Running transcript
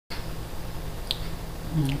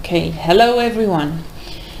Okay, hello everyone.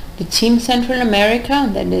 The Team Central America,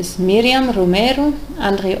 that is Miriam, Romero,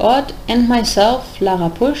 André, Orth and myself, Lara,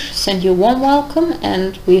 Pusch, send you a warm welcome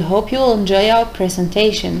and we hope you will enjoy our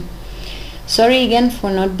presentation. Sorry again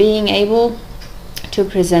for not being able to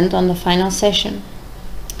present on the final session.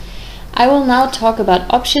 I will now talk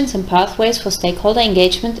about options and pathways for stakeholder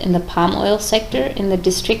engagement in the palm oil sector in the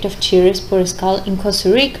district of Chiris-Puriscal in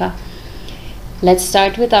Costa Rica. Let's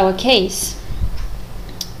start with our case.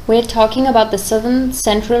 We're talking about the southern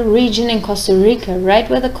central region in Costa Rica, right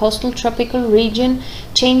where the coastal tropical region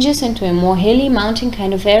changes into a more hilly mountain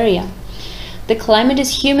kind of area. The climate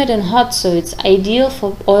is humid and hot, so it's ideal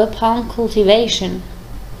for oil palm cultivation.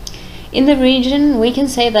 In the region, we can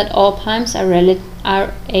say that oil palms are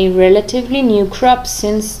a relatively new crop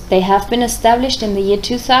since they have been established in the year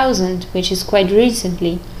 2000, which is quite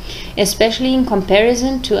recently, especially in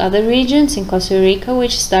comparison to other regions in Costa Rica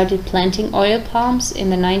which started planting oil palms in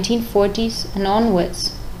the 1940s and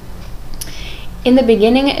onwards. In the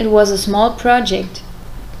beginning it was a small project,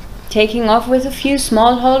 taking off with a few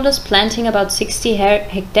smallholders planting about 60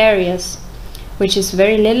 hectares, which is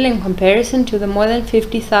very little in comparison to the more than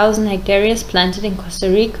 50,000 hectares planted in Costa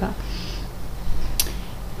Rica.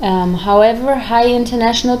 However, high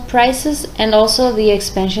international prices and also the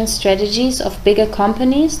expansion strategies of bigger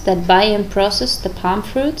companies that buy and process the palm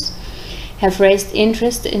fruits have raised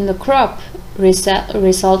interest in the crop,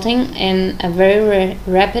 resulting in a very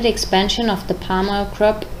rapid expansion of the palm oil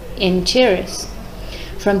crop in Chiris.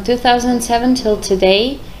 From 2007 till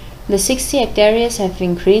today, the 60 hectares have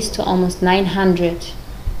increased to almost 900.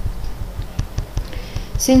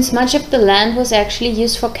 Since much of the land was actually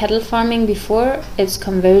used for cattle farming before, its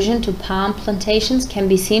conversion to palm plantations can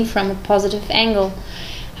be seen from a positive angle.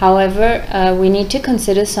 However, we need to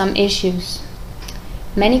consider some issues.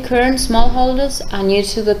 Many current smallholders are new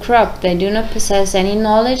to the crop. They do not possess any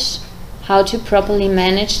knowledge how to properly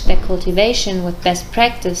manage their cultivation with best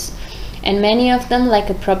practice, and many of them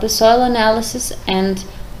lack a proper soil analysis, and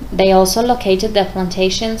they also located their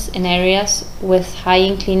plantations in areas with high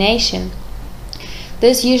inclination.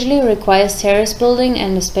 This usually requires terrace building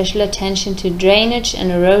and a special attention to drainage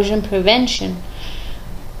and erosion prevention.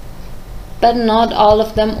 But not all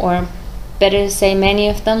of them, or better say many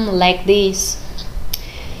of them, lack these.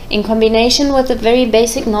 In combination with a very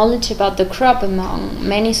basic knowledge about the crop among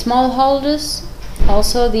many smallholders,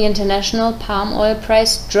 also the international palm oil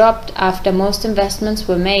price dropped after most investments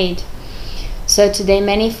were made. So today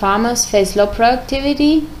many farmers face low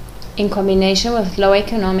productivity in combination with low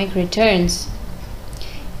economic returns.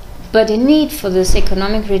 But in need for this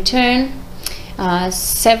economic return,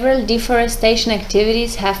 several deforestation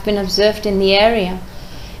activities have been observed in the area,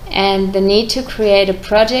 and the need to create a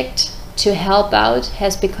project to help out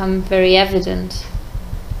has become very evident.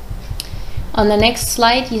 On the next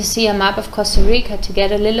slide you see a map of Costa Rica to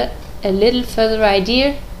get a little further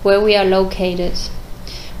idea where we are located.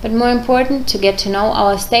 But more important, to get to know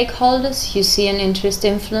our stakeholders, you see an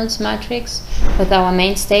interest-influence matrix with our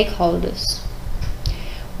main stakeholders.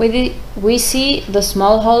 We see the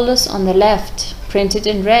smallholders on the left, printed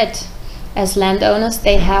in red. As landowners,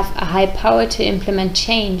 they have a high power to implement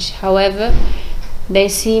change. However, they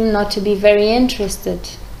seem not to be very interested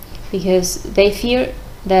because they fear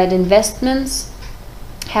that investments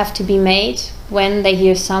have to be made when they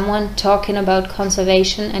hear someone talking about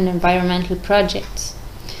conservation and environmental projects.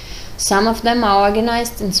 Some of them are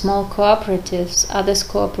organized in small cooperatives, others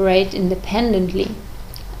operate independently.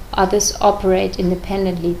 On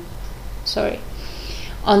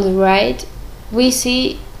the right, we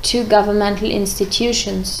see two governmental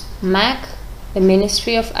institutions, MAC, the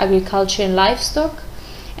Ministry of Agriculture and Livestock,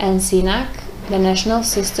 and SINAC, the National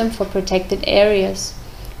System for Protected Areas,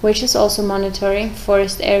 which is also monitoring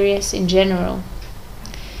forest areas in general.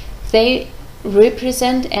 They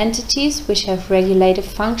represent entities which have regulative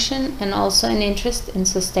function and also an interest in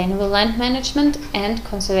sustainable land management and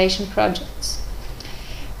conservation projects.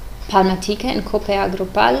 Palmatica and Cope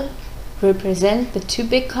Agropal represent the two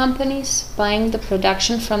big companies buying the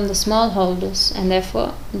production from the smallholders, and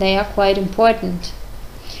therefore they are quite important.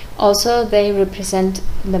 Also, they represent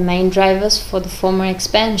the main drivers for the former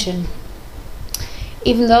expansion.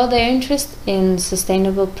 Even though their interest in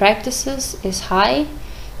sustainable practices is high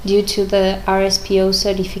due to the RSPO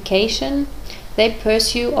certification, they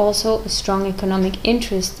pursue also a strong economic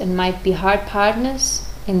interest and might be hard partners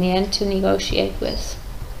in the end to negotiate with.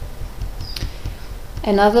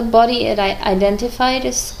 Another body identified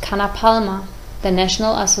is CANAPALMA, the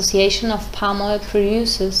National Association of Palm Oil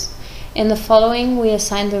Producers. In the following, we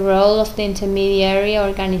assign the role of the intermediary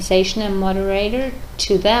organization and moderator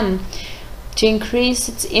to them to increase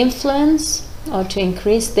its influence or to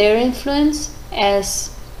increase their influence,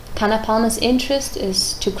 as Canna Palma's interest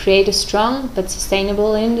is to create a strong but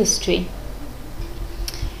sustainable industry.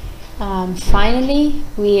 Finally,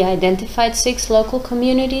 we identified 6 local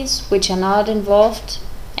communities which are not involved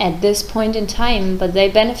at this point in time, but they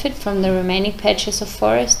benefit from the remaining patches of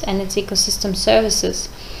forest and its ecosystem services.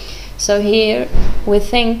 So here we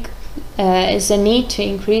think is a need to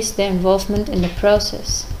increase their involvement in the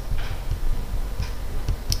process.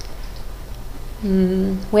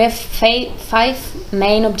 We have 5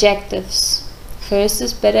 main objectives. First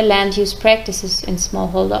is better land use practices in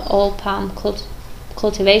smallholder oil palm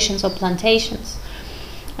cultivations or plantations.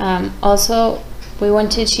 Also, we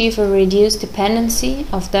want to achieve a reduced dependency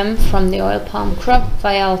of them from the oil palm crop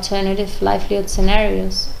via alternative livelihood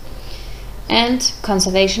scenarios, and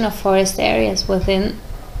conservation of forest areas within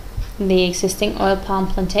the existing oil palm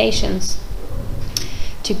plantations.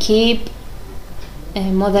 To keep,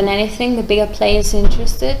 more than anything, the bigger players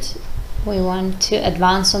interested, we want to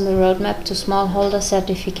advance on the roadmap to smallholder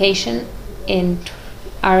certification in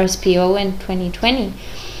RSPO in 2020.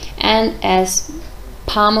 And as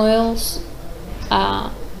palm oils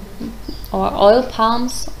or oil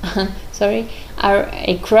palms are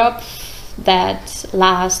a crop that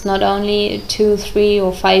lasts not only 2, 3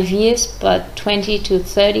 or 5 years, but 20 to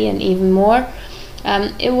 30 and even more,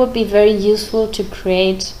 it would be very useful to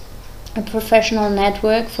create a professional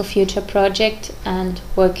network for future projects and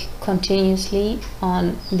work continuously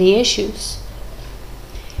on the issues.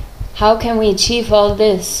 How can we achieve all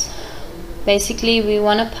this? Basically, we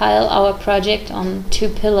want to pile our project on 2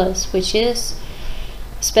 pillars, which is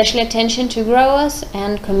special attention to growers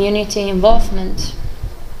and community involvement.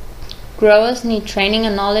 Growers need training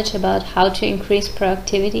and knowledge about how to increase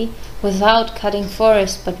productivity without cutting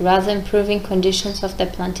forests, but rather improving conditions of their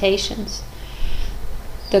plantations.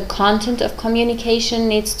 The content of communication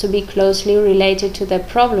needs to be closely related to their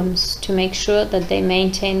problems to make sure that they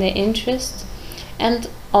maintain their interest, and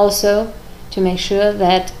also to make sure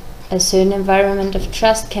that a certain environment of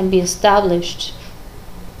trust can be established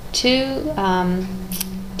to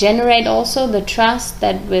generate also the trust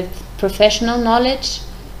that with professional knowledge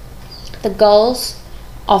the goals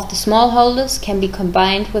of the smallholders can be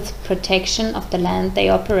combined with protection of the land they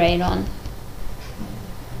operate on.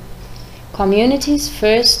 Communities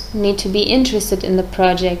first need to be interested in the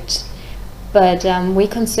project, but we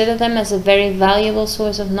consider them as a very valuable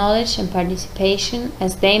source of knowledge and participation,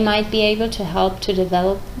 as they might be able to help to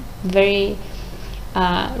develop very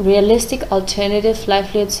realistic alternative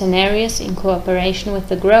livelihood scenarios in cooperation with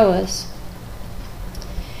the growers.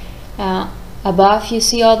 Above you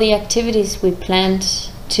see all the activities we planned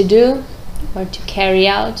to do or to carry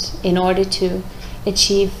out in order to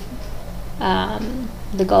achieve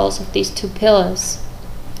the goals of these 2 pillars.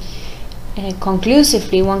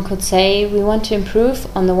 Conclusively, one could say we want to improve,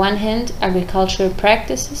 on the one hand, agricultural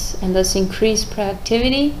practices and thus increase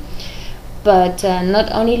productivity, but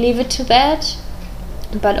not only leave it to that,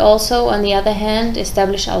 but also, on the other hand,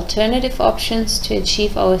 establish alternative options to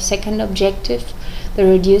achieve our second objective, the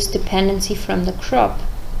reduced dependency from the crop.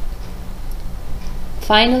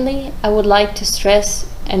 Finally, I would like to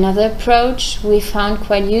stress another approach we found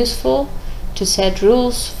quite useful to set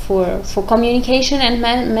rules for communication and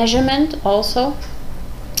measurement also.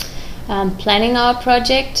 Planning our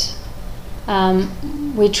project,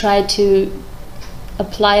 we try to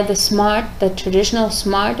apply the traditional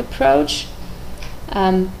SMART approach,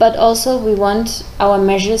 but also we want our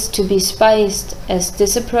measures to be spiced, as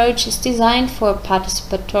this approach is designed for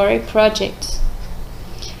participatory projects.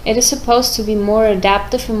 It is supposed to be more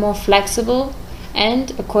adaptive and more flexible,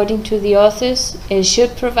 and according to the authors, it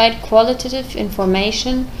should provide qualitative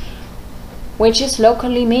information which is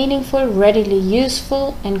locally meaningful, readily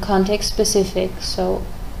useful, and context specific. So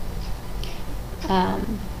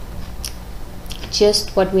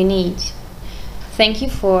just what we need. Thank you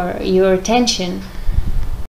for your attention.